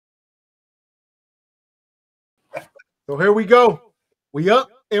So here we go. We up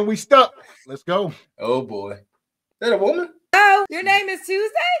and we stuck. Let's go. Oh boy. Is that a woman? Oh, your name is Tuesday?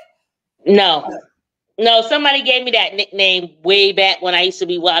 No. No, somebody gave me that nickname way back when I used to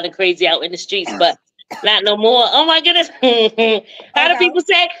be wild and crazy out in the streets, but not no more. Oh my goodness. How do people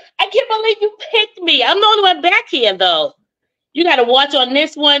say, I can't believe you picked me? I'm the only one back here though. You gotta watch on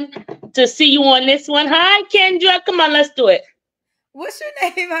this one to see you on this one. Hi, Kendra. Come on, let's do it. What's your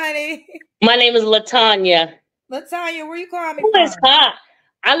name, honey? My name is LaTanya. LaTanya, where you calling me from? Who is hot?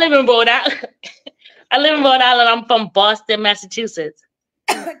 I live in Rhode Island. I live in Rhode Island. I'm from Boston, Massachusetts.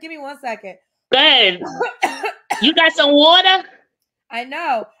 Give me 1 second. Go ahead. You got some water? I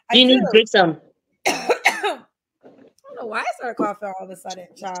know. You need to drink some. I don't know why I started coughing all of a sudden,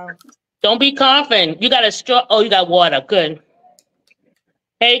 child. Don't be coughing. You got a straw. Oh, you got water. Good.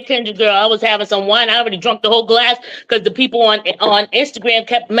 Hey, Kendra girl, I was having some wine. I already drunk the whole glass because the people on Instagram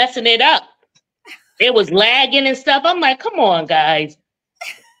kept messing it up. It was lagging and stuff. I'm like, come on, guys.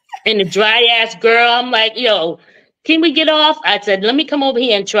 And the dry ass girl, I'm like, yo, can we get off? I said, let me come over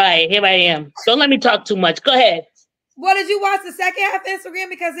here and try it. Here I am. Don't let me talk too much. Go ahead. What, did you watch the second half of Instagram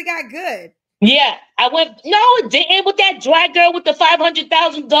because it got good? Yeah, I went, no, it didn't with that dry girl with the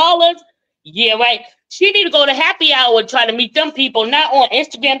 $500,000. Yeah, right. She need to go to happy hour and try to meet them people, not on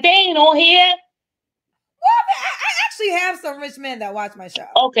Instagram. They ain't on here. Well, I actually have some rich men that watch my show.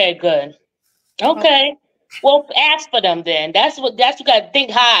 Okay, good. Okay. Well, ask for them then. That's what you gotta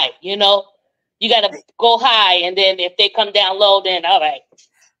think high, you know. You gotta go high, and then if they come down low, then all right.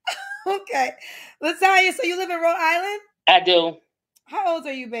 Okay. LaTanya, so you live in Rhode Island? I do. How old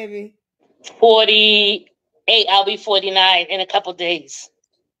are you, baby? 48. I'll be 49 in a couple days.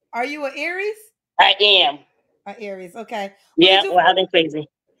 Are you an Aries? I am. An Aries, okay. Yeah, wild and crazy.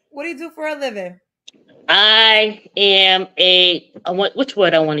 What do you do for a living? I am which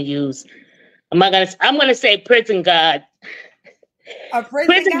word I want to use? I'm gonna say prison guard. A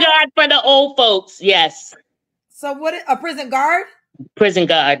prison guard for the old folks, yes. So a prison guard? Prison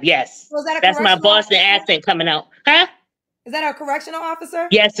guard, yes. So is that that's my Boston accent coming out. Huh? Is that a correctional officer?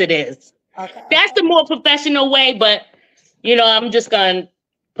 Yes, it is. Okay. That's the more professional way, but you know, I'm just gonna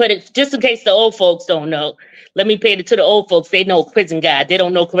put it just in case the old folks don't know. Let me pay it to the old folks. They know prison guard. They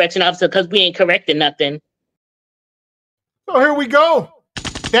don't know correction officer because we ain't correcting nothing. So here we go.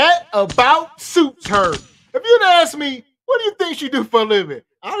 That about suits her. If you'd ask me, what do you think she do for a living?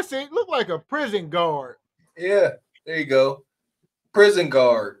 I would say it look like a prison guard. Yeah, there you go. Prison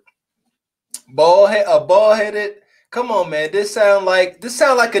guard. Bald-headed. Come on, man. This sound like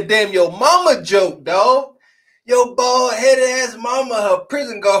a damn yo mama joke, dog. Yo bald-headed ass mama, her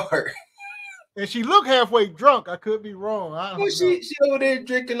prison guard. And she look halfway drunk. I could be wrong. I don't know. She over there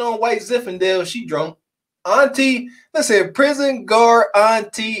drinking on white Zinfandel. She drunk. Auntie, listen, prison guard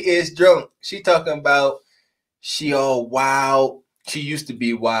Auntie is drunk. She talking about she all wild. She used to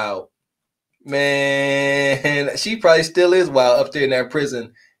be wild. Man, she probably still is wild up there in that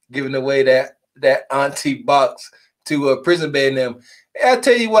prison, giving away that Auntie box to a prison bed. Them, I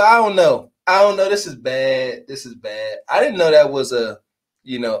tell you what, I don't know. This is bad. I didn't know that was a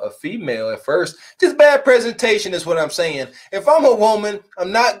female at first. Just bad presentation is what I'm saying. If I'm a woman,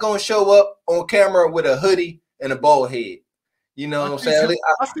 I'm not gonna show up on camera with a hoodie and a bald head. You know what I'm saying?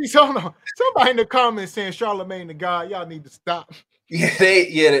 I see somebody in the comments saying Charlamagne the God. Y'all need to stop. Yeah,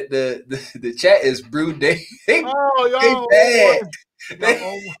 the chat is brewed. They bad.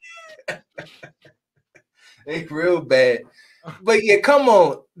 They real bad. But yeah, come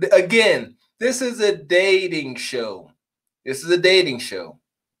on. Again, this is a dating show.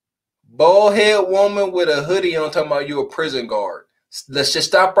 Bald head woman with a hoodie on talking about you a prison guard. Let's just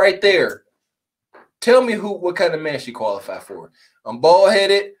stop right there. Tell me what kind of man she qualified for. I'm bald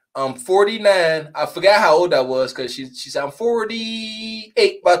headed. I'm 49. I forgot how old I was because she said I'm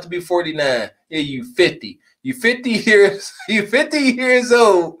 48, about to be 49. Yeah, you 50. You 50 years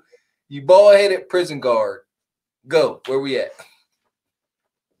old. You bald headed prison guard. Go. Where we at?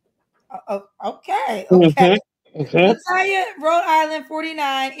 Okay. Mm-hmm. LaTanya, Rhode Island,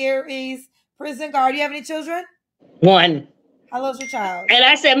 49, Aries, prison guard. You have any children? One. How old's your child? And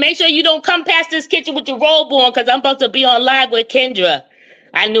I said, make sure you don't come past this kitchen with your robe on because I'm about to be on live with Kendra.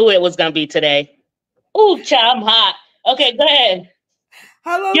 I knew it was gonna be today. Ooh, child, I'm hot. Okay, go ahead.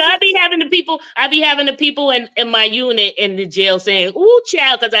 Hello. I be having the people in my unit in the jail saying, ooh,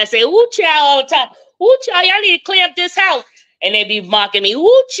 child, because I say, ooh, child, all the time. Ooh, child, y'all need to clean up this house. And they be mocking me,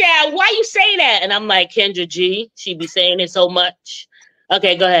 ooh, child, why you say that? And I'm like, Kendra G, she be saying it so much.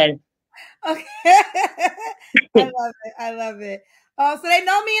 Okay, go ahead. Okay. I love it. Oh, so they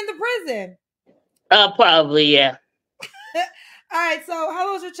know me in the prison. Probably, yeah. All right, so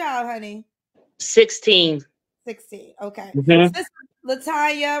how old's your child, honey? 16. 16. Okay. Mhm. Sister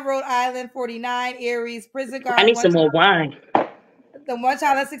Latanya, Rhode Island, 49, Aries, prison guard. I need some more wine. The one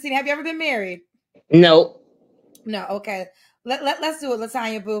child at 16. Have you ever been married? No. No. Okay. Let's do it,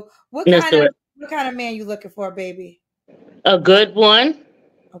 Latanya Boo. What Let's do it. kind of man you looking for, baby? A good one.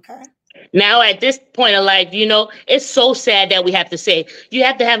 Okay. Now, at this point of life, you know, it's so sad that we have to say, you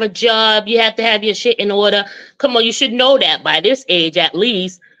have to have a job, you have to have your shit in order. Come on, you should know that by this age at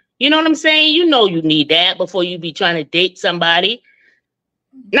least. You know what I'm saying? You know you need that before you be trying to date somebody.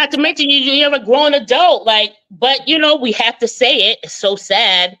 Not to mention you're a grown adult, like, but you know, we have to say it. It's so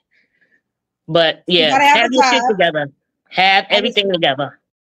sad. But You yeah, gotta have have a your shit job. together. Have everything together.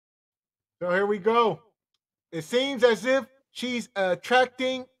 So here we go. It seems as if she's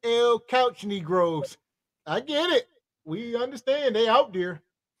attracting ill couch Negroes. I get it. We understand they out there.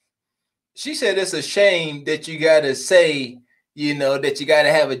 She said it's a shame that you gotta say, you know, that you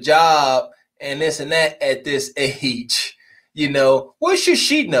gotta have a job and this and that at this age. You know, what should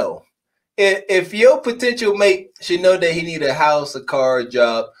she know? If your potential mate should know that he need a house, a car, a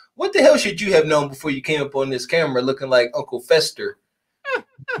job, what the hell should you have known before you came up on this camera looking like Uncle Fester?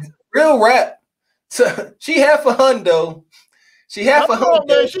 Real rap. So she half a hundo. She half a hundo.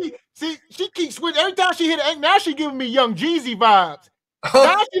 Man, she keeps switching. Every time she hit it, now she giving me Young Jeezy vibes.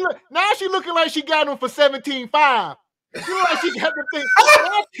 Now she looking like she got them for 17.5. She look like she got them things.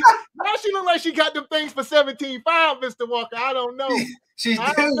 Now she look like she got them things for 17.5, Mr. Walker. I don't know.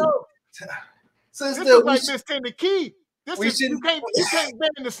 I don't know. Sister, this is like Miss Tender Key. You can't ban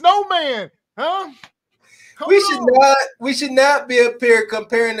the snowman, huh? We should not be up here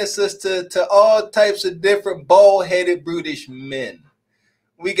comparing the sister to all types of different bald-headed brutish men.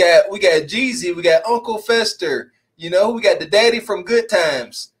 We got Jeezy, we got Uncle Fester, you know, we got the daddy from Good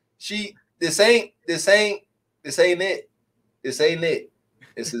Times. This ain't it. This ain't it.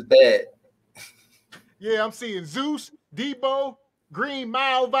 This is bad. Yeah, I'm seeing Zeus, Debo, Green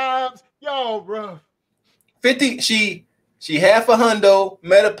Mile vibes. Y'all, bro. 50. She half a hundo,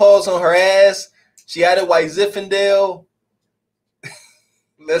 menopause on her ass. She out of White Zinfandel.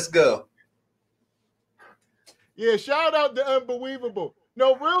 Let's go. Yeah, shout out to Unbelievable.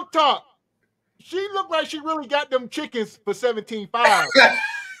 No, real talk. She looked like she really got them chickens for 17.5.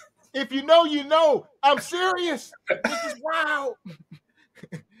 If you know, you know. I'm serious. This is wild.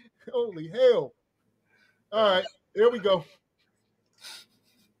 Holy hell. All right, here we go.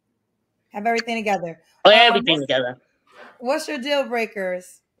 Have everything together. Everything together. What's your deal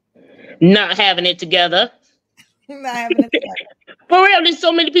breakers? Not having it together. Not having it together. For real, there's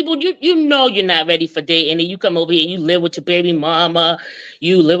so many people, you know you're not ready for dating, and you come over here, you live with your baby mama,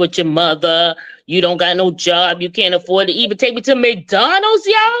 you live with your mother, you don't got no job, you can't afford to even take me to McDonald's,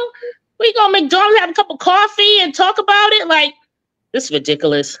 y'all. We go to McDonald's, have a cup of coffee, and talk about it. Like, this is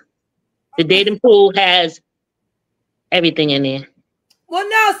ridiculous. The dating pool has everything in there. Well,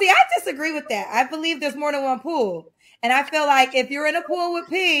 no, see, I disagree with that. I believe there's more than one pool. And I feel like if you're in a pool with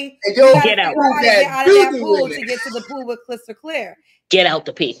P, you gotta get out. Get out of that pool to get to the pool with Crystal Clear. Get out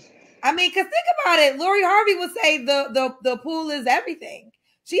the P. I mean, because think about it. Lori Harvey would say the pool is everything.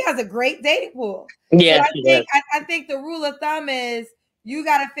 She has a great dating pool. Yeah, so I think the rule of thumb is you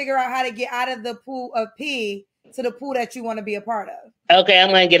got to figure out how to get out of the pool of P to the pool that you want to be a part of. Okay, I'm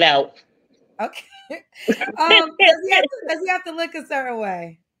going to get out. Okay. Does he have to look a certain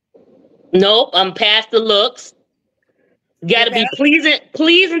way? Nope, I'm past the looks. Got to be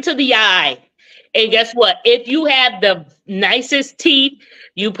pleasing to the eye. And guess what? If you have the nicest teeth,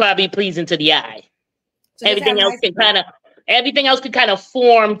 you probably pleasing to the eye. So everything else can kind of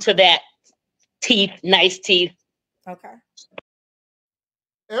form to that teeth, nice teeth. Okay.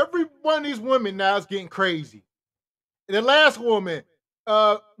 Every one of these women now is getting crazy. The last woman,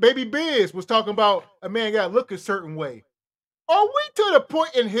 Baby Biz, was talking about a man got to look a certain way. Are we to the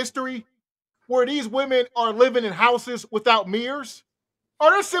point in history where these women are living in houses without mirrors?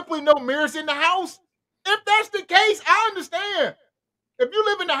 Are there simply no mirrors in the house? If that's the case, I understand. If you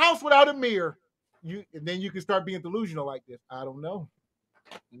live in the house without a mirror, then you can start being delusional like this. I don't know.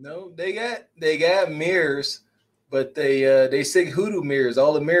 No, they got mirrors, but they sick hoodoo mirrors.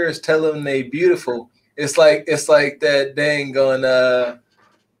 All the mirrors tell them they beautiful. It's like that dang on that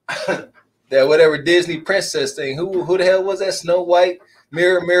whatever Disney princess thing. Who the hell was that? Snow White?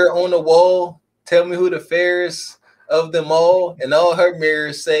 Mirror, mirror on the wall, tell me who the fairest of them all. And all her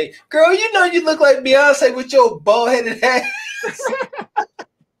mirrors say, girl, you know you look like Beyonce with your bald-headed ass.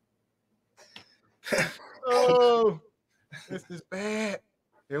 Oh, this is bad.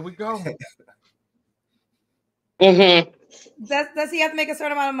 Here we go. Does he have to make a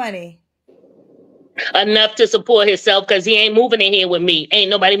certain amount of money? enough to support himself because he ain't moving in here with me. Ain't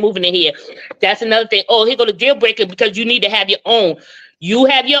nobody moving in here. That's another thing. Oh, here go the deal breaker because you need to have your own. You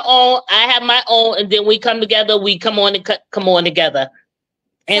have your own, I have my own, and then we come together. We come on together.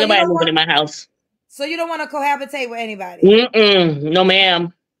 Ain't nobody moving in my house. So you don't want to cohabitate with anybody? No,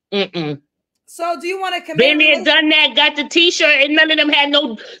 ma'am. So do you want to commit? Been there, done that, got the t-shirt, and none of them had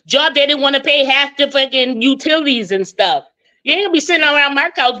no job. They didn't want to pay half the fucking utilities and stuff. You ain't gonna be sitting around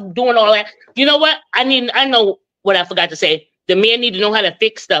my couch doing all that. You know what? I know what I forgot to say. The man need to know how to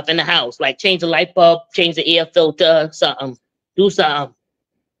fix stuff in the house, like change the light bulb, change the air filter, something. Do something.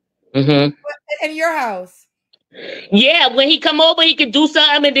 In your house? Yeah, when he come over, he can do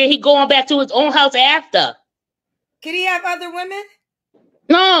something, and then he go on back to his own house after. Can he have other women?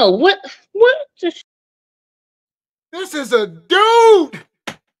 No, what? This is a dude.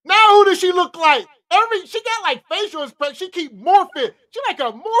 Now who does she look like? She got like facial expression. She keep morphing. She like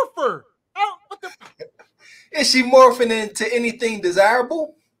a morpher. What the? Is she morphing into anything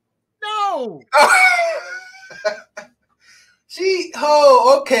desirable? No.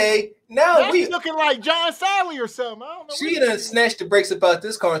 Okay. Now we looking like John Sally or something. I don't know. She done snatched the brakes about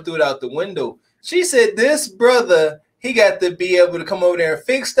this car and threw it out the window. She said this brother, he got to be able to come over there and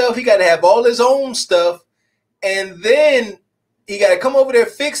fix stuff. He got to have all his own stuff. And then he got to come over there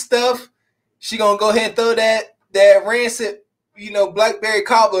and fix stuff. She going to go ahead and throw that rancid, blackberry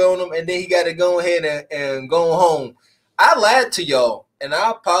cobbler on him. And then he got to go ahead and go home. I lied to y'all, and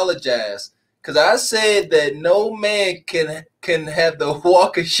I apologize. Because I said that no man can have the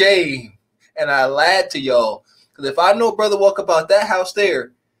walk of shame. And I lied to y'all. Because if I know brother walk about that house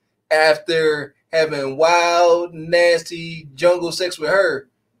there after having wild, nasty jungle sex with her,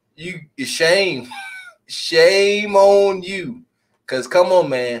 shame. Shame on you. Because come on,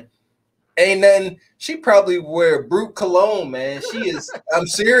 man. Ain't nothing. She probably wear Brute cologne, man. I'm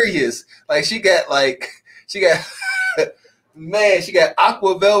serious. Like she got man, she got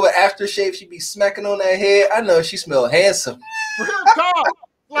aqua velvet aftershave. She be smacking on that head. I know she smell handsome. Real talk.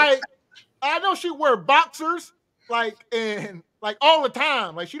 Like, I know she wear boxers, and all the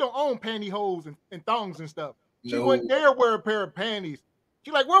time. Like, she don't own pantyhose and thongs and stuff. She wouldn't dare wear a pair of panties.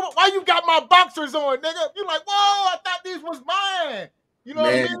 She like, why you got my boxers on, nigga? You like, whoa, I thought these was mine. You know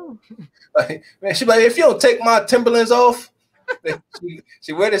what I mean? Man, she like, if you don't take my Timberlands off,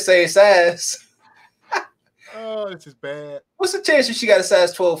 she wear the same size. Oh, this is bad. What's the chance that she got a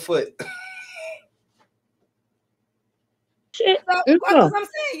size 12 foot? Shit. So, I'm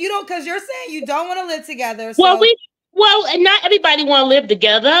saying because you're saying you don't want to live together. So. And not everybody want to live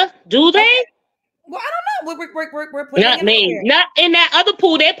together, do they? Okay. Well, I don't know. We're putting not me. Not in that other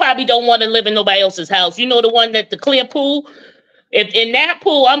pool. They probably don't want to live in nobody else's house. You know the one the clear pool. If in that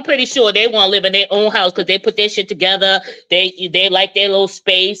pool, I'm pretty sure they want to live in their own house because they put their shit together. They like their little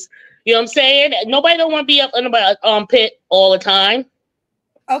space. You know what I'm saying? Nobody don't want to be up under my armpit all the time.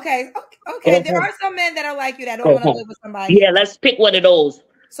 Okay. There are some men that are like you that don't want to live with somebody. Yeah, let's pick one of those.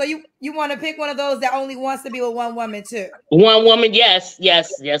 So you want to pick one of those that only wants to be with one woman too? One woman, yes.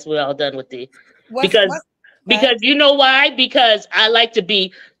 We're all done with the because you know why? Because I like to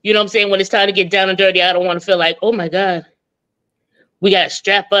be. You know what I'm saying? When it's time to get down and dirty, I don't want to feel like, oh my God, we gotta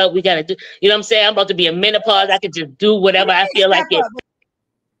strap up. We gotta do. You know what I'm saying? I'm about to be a menopause. I can just do whatever I feel like it.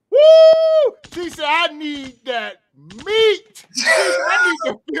 Woo! She said, I need that meat. She said, I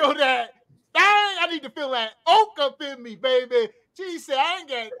need to feel that. I need to feel that oak up in me, baby. She said, I ain't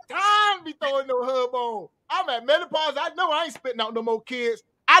got time to be throwing no hub on. I'm at menopause. I know I ain't spitting out no more kids.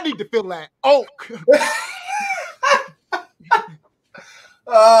 I need to feel that oak.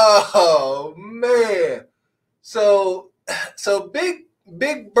 Oh, man. So Big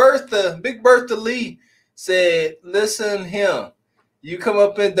Bertha Lee said, listen him. You come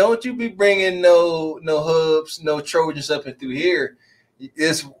up and don't you be bringing no hubs, no Trojans up and through here.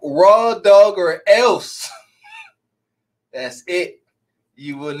 It's raw dog or else. That's it.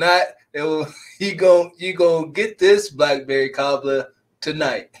 You will not. You gonna get this blackberry cobbler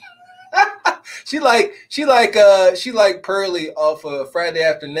tonight. She like Pearly off of Friday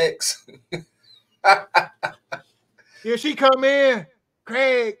After Next. Yeah, she come in,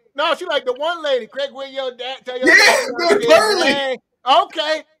 Craig. No, she like the one lady. Craig, where your dad? Tell your daddy. Pearly. Hey.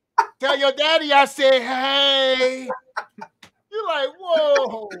 Okay. Tell your daddy I said hey. You're like,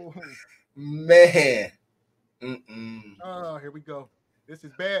 whoa. Man. Oh, here we go. This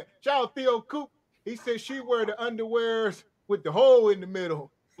is bad. Shout out Theo Coop. He said she wear the underwears with the hole in the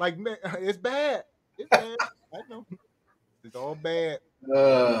middle. Like, man, it's bad. It's bad. I know. It's all bad.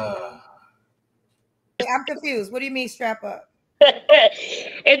 I'm confused. What do you mean strap up?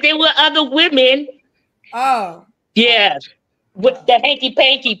 If there were other women. Oh. Yeah. With the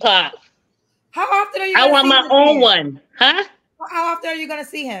hanky-panky pop. How often are you? I Gonna want see my this own man? one. Huh? How often are you gonna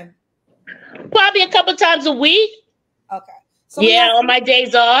see him? Probably a couple times a week. Okay. So Yeah, on my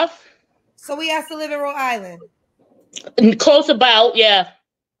days off. So we has to live in Rhode Island. Close about, yeah.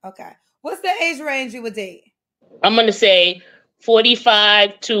 Okay. What's the age range you would date? I'm gonna say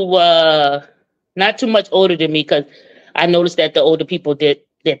 45 to not too much older than me, because I noticed that the older people did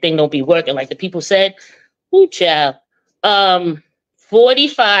their thing don't be working. Like the people said, ooh, child.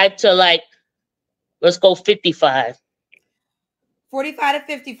 45 to like, let's go 55. 45 to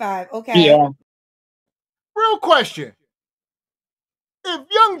 55. Okay. Yeah. Real question. If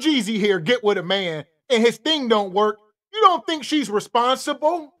young Jeezy here get with a man and his thing don't work, you don't think she's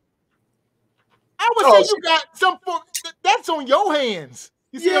responsible? I would say you got some. That's on your hands.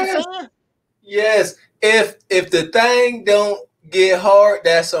 You see what I'm saying? Yes. If the thing don't get hard,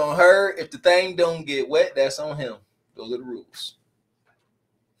 that's on her. If the thing don't get wet, that's on him. Those are the rules.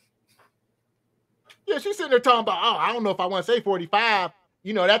 Yeah, she's sitting there talking about, oh, I don't know if I want to say 45.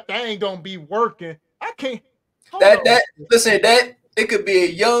 You know, that thing don't be working. I can't. Listen, it could be a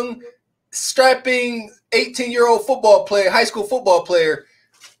young, strapping 18-year-old football player, high school football player,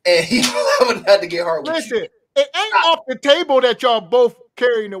 and he would have to get hard with you. Listen, it ain't off the table that y'all both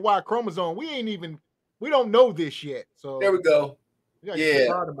carrying the Y chromosome. We don't know this yet. So there we go. Yeah. Get to the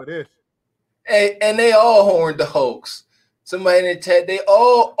bottom of this. Hey, and they all horned dogs. Somebody in the chat, they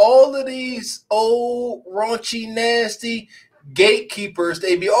all of these old raunchy, nasty gatekeepers,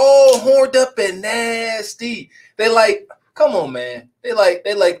 they be all horned up and nasty. They like, come on, man. They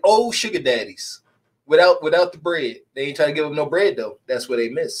like old sugar daddies without the bread. They ain't trying to give them no bread though. That's what they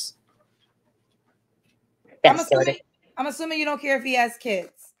miss. I'm assuming you don't care if he has kids.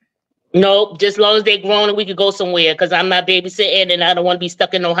 Nope, just as long as they're grown and we could go somewhere, because I'm not babysitting and I don't want to be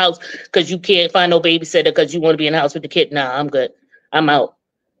stuck in no house because you can't find no babysitter because you want to be in the house with the kid. Nah, I'm good. I'm out.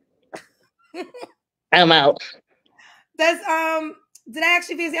 I'm out. Did I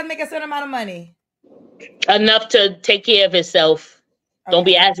actually feel he had to make a certain amount of money? Enough to take care of himself. Okay. Don't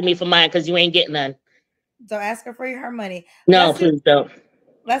be asking me for mine because you ain't getting none. Don't ask her for her money. No, please don't.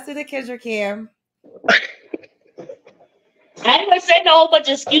 Let's do the Kendra Cam. I ain't gonna say no whole bunch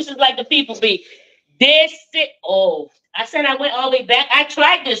of excuses like the people be. I said I went all the way back. I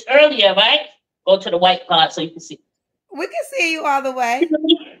tried this earlier, right? Go to the white part so you can see. We can see you all the way.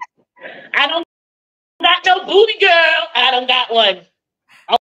 I don't got no booty, girl. I don't got one.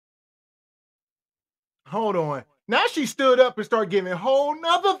 Hold on. Now she stood up and started giving a whole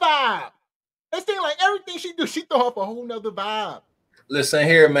nother vibe. It seems like everything she do, she throw off a whole nother vibe. Listen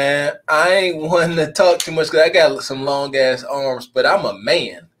here, man. I ain't wanting to talk too much because I got some long ass arms, but I'm a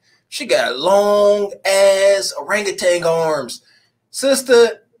man. She got long ass orangutan arms.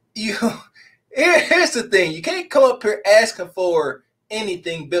 Sister, here's the thing. You can't come up here asking for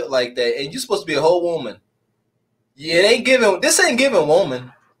anything built like that, and you're supposed to be a whole woman. Yeah, this ain't giving woman.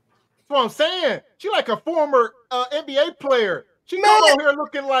 That's what I'm saying. She like a former NBA player. She come on here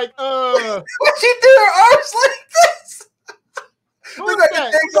looking like she did her arms like this. Who's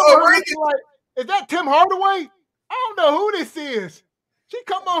that? Is that Tim Hardaway? I don't know who this is. She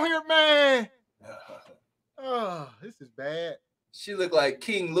come on here, man. Oh, this is bad. She looked like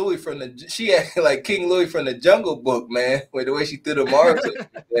King Louis she acted like King Louis from the Jungle Book, man. With the way she threw the arms.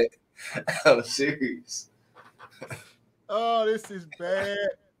 I'm serious. Oh, this is bad.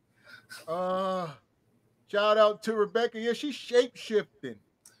 Shout out to Rebecca. Yeah, she's shape-shifting.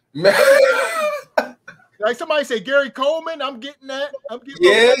 Like somebody say Gary Coleman. I'm getting that.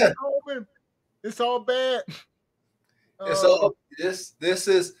 Gary Coleman. It's all bad. It's all this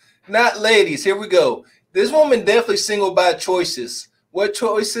is not, ladies. Here we go. This woman definitely single by choices. What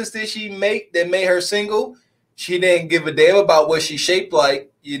choices did she make that made her single? She didn't give a damn about what she shaped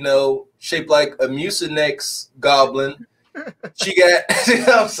like, shaped like a Mucinex goblin. She got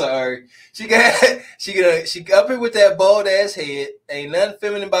I'm sorry. She up here with that bald ass head. Ain't nothing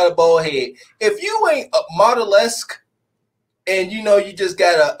feminine about a bald head. If you ain't a model-esque and you just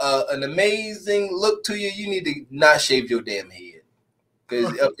got an amazing look to you, you need to not shave your damn head.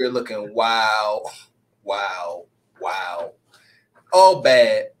 Because up here looking wow. All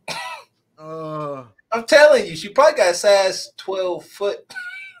bad. I'm telling you, she probably got a size 12 foot.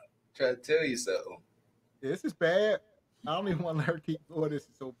 Trying to tell you something. This is bad. I don't even want to let her keep going. This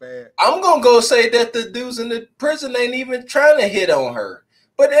is so bad. I'm going to go say that the dudes in the prison ain't even trying to hit on her.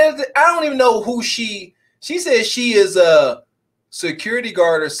 But I don't even know who she says she is a security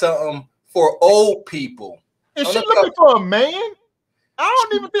guard or something for old people. Is she looking for a man? I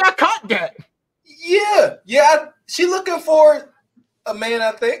don't even think I caught that. Yeah. She looking for a man,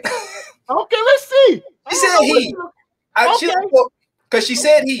 I think. Okay, let's see. She said he. Because she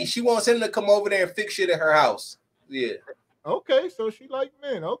said she wants him to come over there and fix shit at her house. Yeah. Okay, so she like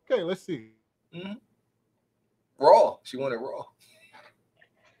men. Okay, let's see. Mm-hmm. Raw. She wanted raw.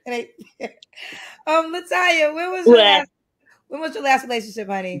 Latoya, when was your last relationship,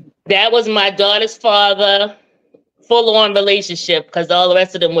 honey? That was my daughter's father, full-on relationship, because all the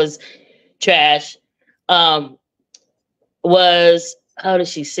rest of them was trash. Was, how old is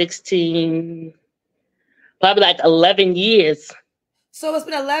she? 16, probably like 11 years. So it's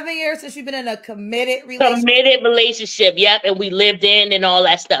been 11 years since you've been in a committed relationship. Committed relationship, yep, and we lived in and all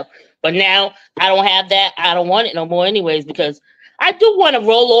that stuff. But now I don't have that. I don't want it no more anyways, because I do want to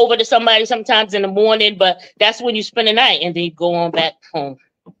roll over to somebody sometimes in the morning, but that's when you spend the night and then you go on back home.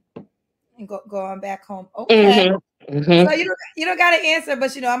 And go on back home. Okay. Mm-hmm. Mm-hmm. So you don't got to answer,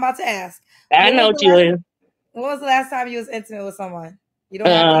 but I'm about to ask. I know what you are. When was the last time you was intimate with someone? You don't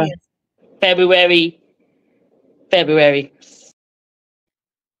have to answer. February.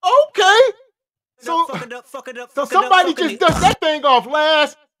 Okay. So somebody just dust that thing off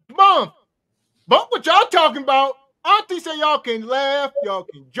last month. But what y'all talking about? Auntie say y'all can laugh, y'all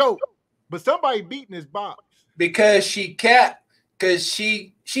can joke, but somebody beating his box. Because she capped. Because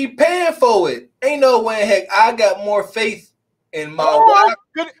she paying for it. Ain't no way, heck, I got more faith in my wife.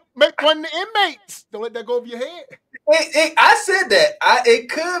 Make one of the inmates. Don't let that go over your head. I said that. It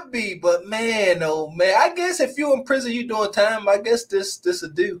could be, but man, oh man. I guess if you in prison, you doing time. I guess this will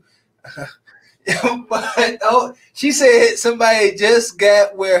do. But she said somebody just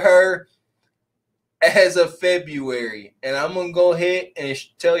got with her as of February, and I'm gonna go ahead and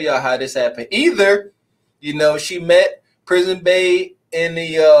tell y'all how this happened. Either, she met Prison Bae in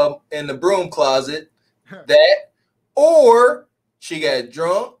the broom closet, or she got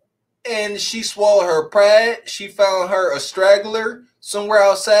drunk and she swallowed her pride. She found her a straggler somewhere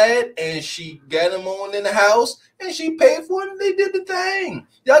outside, and she got him on in the house, and she paid for it, and they did the thing.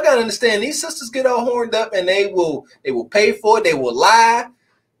 Y'all gotta understand, these sisters get all horned up, and they will pay for it. They will lie.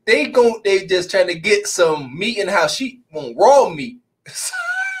 They just trying to get some meat in the house. She want raw meat.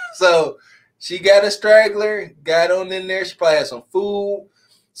 So she got a straggler, got on in there. She probably had some food,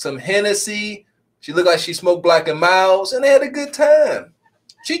 some Hennessy. She looked like she smoked Black and Milds, and they had a good time.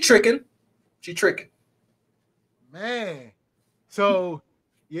 She tricking. Man. So,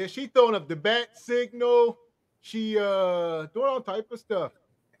 yeah, she throwing up the bat signal. She doing all type of stuff.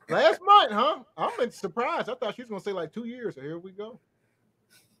 Last month, huh? I'm surprised. I thought she was going to say like 2 years. So here we go.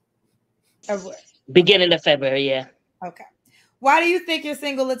 Beginning of February, yeah. Okay. Why do you think you're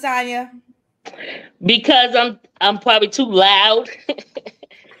single, Latanya? Because I'm probably too loud.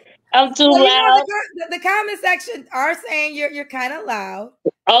 I'm too loud. The comment section are saying you're kind of loud.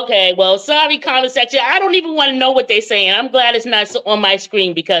 Okay, well, sorry, comment section. I don't even want to know what they're saying. I'm glad it's not on my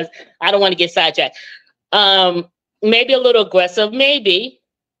screen because I don't want to get sidetracked. Maybe a little aggressive. Maybe.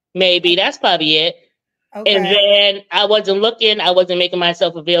 That's probably it. Okay. And then I wasn't looking. I wasn't making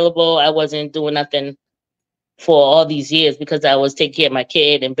myself available. I wasn't doing nothing for all these years because I was taking care of my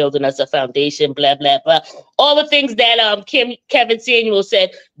kid and building us a foundation, blah, blah, blah. All the things that Kevin Samuel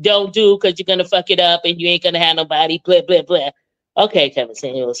said, don't do because you're going to fuck it up and you ain't going to have nobody, blah, blah, blah. Okay, Kevin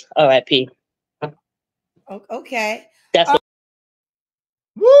Samuels, R.I.P. Okay. That's what.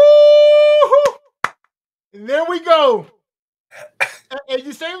 Woo! And there we go. And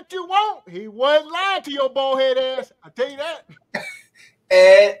you say what you want. He wasn't lying to your bald head ass. I tell you that.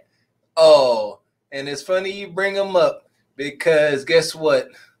 And it's funny you bring him up because guess what?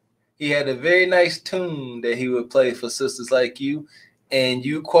 He had a very nice tune that he would play for sisters like you, and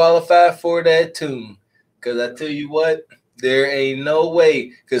you qualify for that tune. Because I tell you what, there ain't no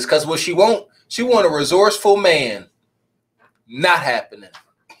way. Because what she want a resourceful man. Not happening.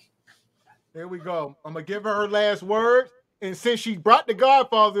 There we go. I'm going to give her last word. And since she brought the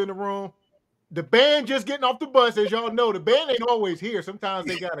Godfather in the room, the band just getting off the bus. As y'all know, the band ain't always here. Sometimes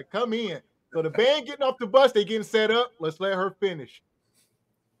they got to come in. So the band getting off the bus, they getting set up. Let's let her finish.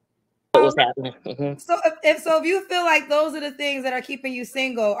 What was happening? Mm-hmm. So if you feel like those are the things that are keeping you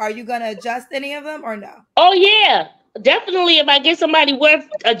single, are you going to adjust any of them or no? Oh, yeah. Definitely. If I get somebody worth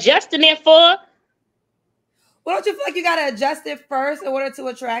adjusting it for. Well, don't you feel like you got to adjust it first in order to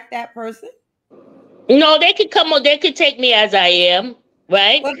attract that person? No, they could come on. They could take me as I am,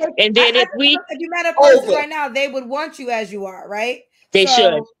 right? Well, and then if you met a person right now, they would want you as you are, right? They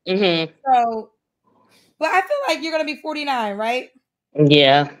should. Mm-hmm. So, but I feel like you're going to be 49, right?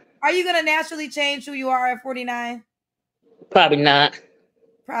 Yeah. Are you going to naturally change who you are at 49? Probably not.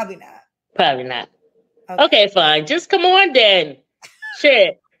 Okay, fine. Just come on then.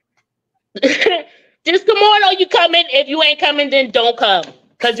 Shit. Just come on or you coming. If you ain't coming, then don't come.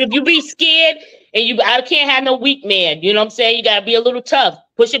 Because if you be scared And I can't have no weak man. You know what I'm saying? You gotta be a little tough.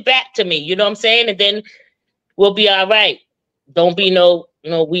 Push it back to me. You know what I'm saying? And then we'll be all right. Don't be no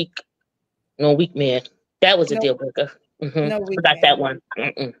weak man. That was a deal breaker. No weak Forgot man. that one.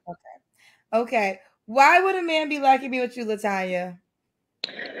 Okay. Why would a man be liking me with you, Latanya?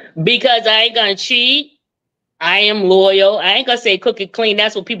 Because I ain't gonna cheat. I am loyal. I ain't gonna say cook it clean.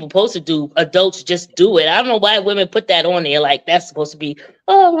 That's what people supposed to do. Adults just do it. I don't know why women put that on there. Like that's supposed to be,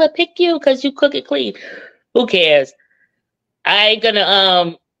 oh, I'm gonna pick you because you cook it clean. Who cares? I ain't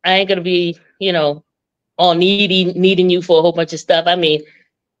gonna be, all needing you for a whole bunch of stuff. I mean,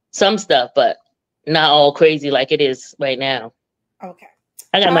 some stuff, but not all crazy like it is right now. Okay.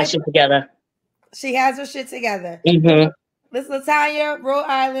 I got my shit together. She has her shit together. This Latanya, Rhode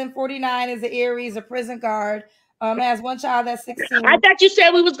Island, 49, is an Aries, a prison guard. Has one child that's 16. I thought you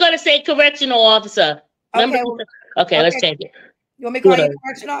said we was gonna say correctional officer. Okay, okay, let's change it. You want me to call you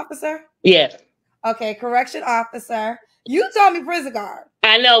correction officer? Yeah. Okay, correction officer. You told me prison guard.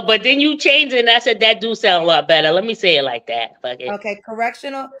 I know, but then you changed it and I said that do sound a lot better. Let me say it like that. Fuck it. Okay,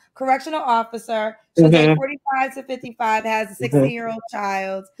 correctional officer. She's age 45 to 55, has a 16-year-old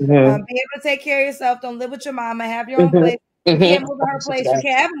child. Be able to take care of yourself. Don't live with your mama. Have your own place. You can't move in her place. You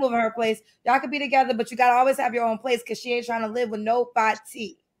can't ever move in her place. Y'all could be together, but you gotta always have your own place because she ain't trying to live with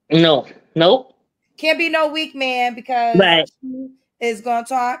nobody. No. Nope. Can't be no weak man because she is gonna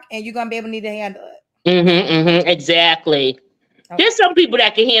talk and you're gonna be able to need to handle it. Exactly. Okay. There's some people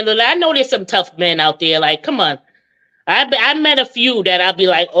that can handle it. I know there's some tough men out there. Like, come on. I met a few that I'll be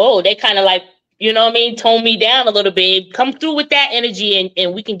like, oh, they kind of like, you know what I mean? Tone me down a little bit. Come through with that energy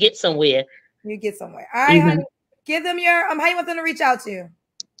and we can get somewhere. You get somewhere. All right, honey. Give them your, how you want them to reach out to you?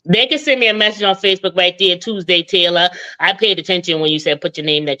 They can send me a message on Facebook right there, Tuesday Taylor. I paid attention when you said put your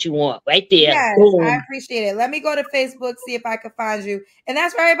name that you want right there. Yes, boom. I appreciate it. Let me go to Facebook, see if I can find you. And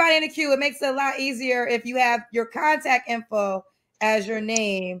that's for everybody in the queue. It makes it a lot easier if you have your contact info as your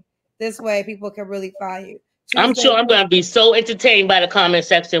name. This way people can really find you. Tuesday, I'm sure I'm going to be so entertained by the comment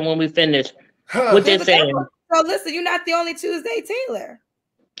section when we finish what they're saying. So listen, you're not the only Tuesday Taylor.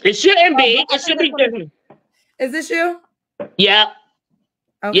 It shouldn't be. It should be different. Is this you? Yeah.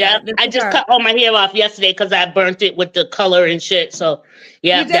 Okay, yeah, I just cut all my hair off yesterday because I burnt it with the color and shit. So,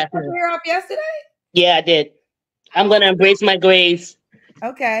 yeah, you did cut your hair off yesterday? Yeah, I did. I'm gonna embrace my grays.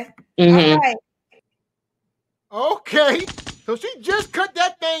 Okay. All right. Okay. So she just cut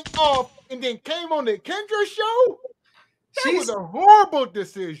that thing off and then came on the Kendra show. That was a horrible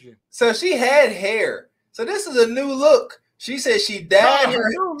decision. So she had hair. So this is a new look. She said she dyed her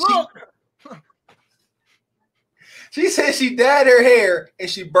new look. She said she dyed her hair and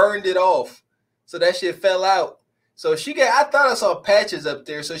she burned it off. So that shit fell out. So I thought I saw patches up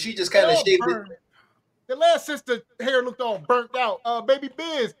there. So she just kind of shaved it. The last sister hair looked all burnt out. Baby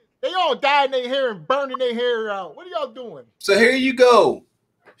Biz, they all dying their hair and burning their hair out. What are y'all doing? So here you go.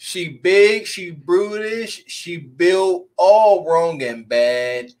 She big, she brutish, she built all wrong and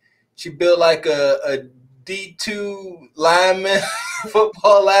bad. She built like a D2 lineman,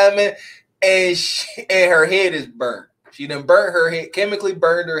 football lineman. And her head is burnt. She done burnt her head, chemically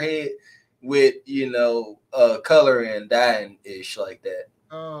burned her head with, color and dyeing ish like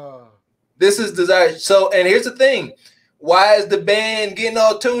that. This is desire. So, and here's the thing. Why is the band getting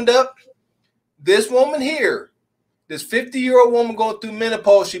all tuned up? This woman here, this 50-year-old woman going through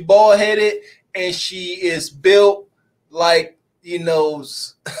menopause, she bald-headed and she is built like, I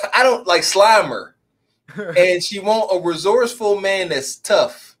don't like Slimer. And she want a resourceful man that's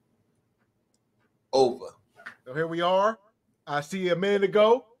tough. Over. So here we are. I see a minute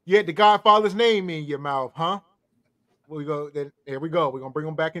ago. You had the Godfather's name in your mouth, huh? We go. Here we go. We're gonna bring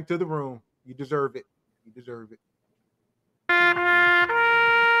him back into the room. You deserve it. You deserve it.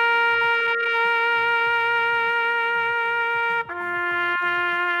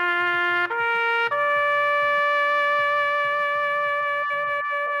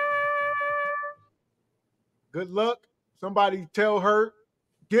 Good luck. Somebody tell her.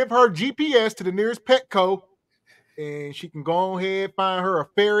 Give her GPS to the nearest Petco, and she can go ahead find her a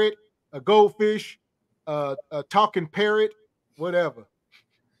ferret, a goldfish, a talking parrot, whatever.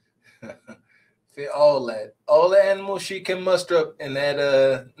 All the animals she can muster up in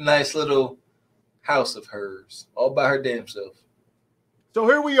that nice little house of hers, all by her damn self. So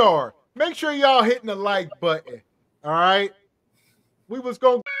here we are. Make sure y'all hitting the like button. All right. We was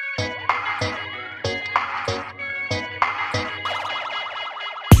going.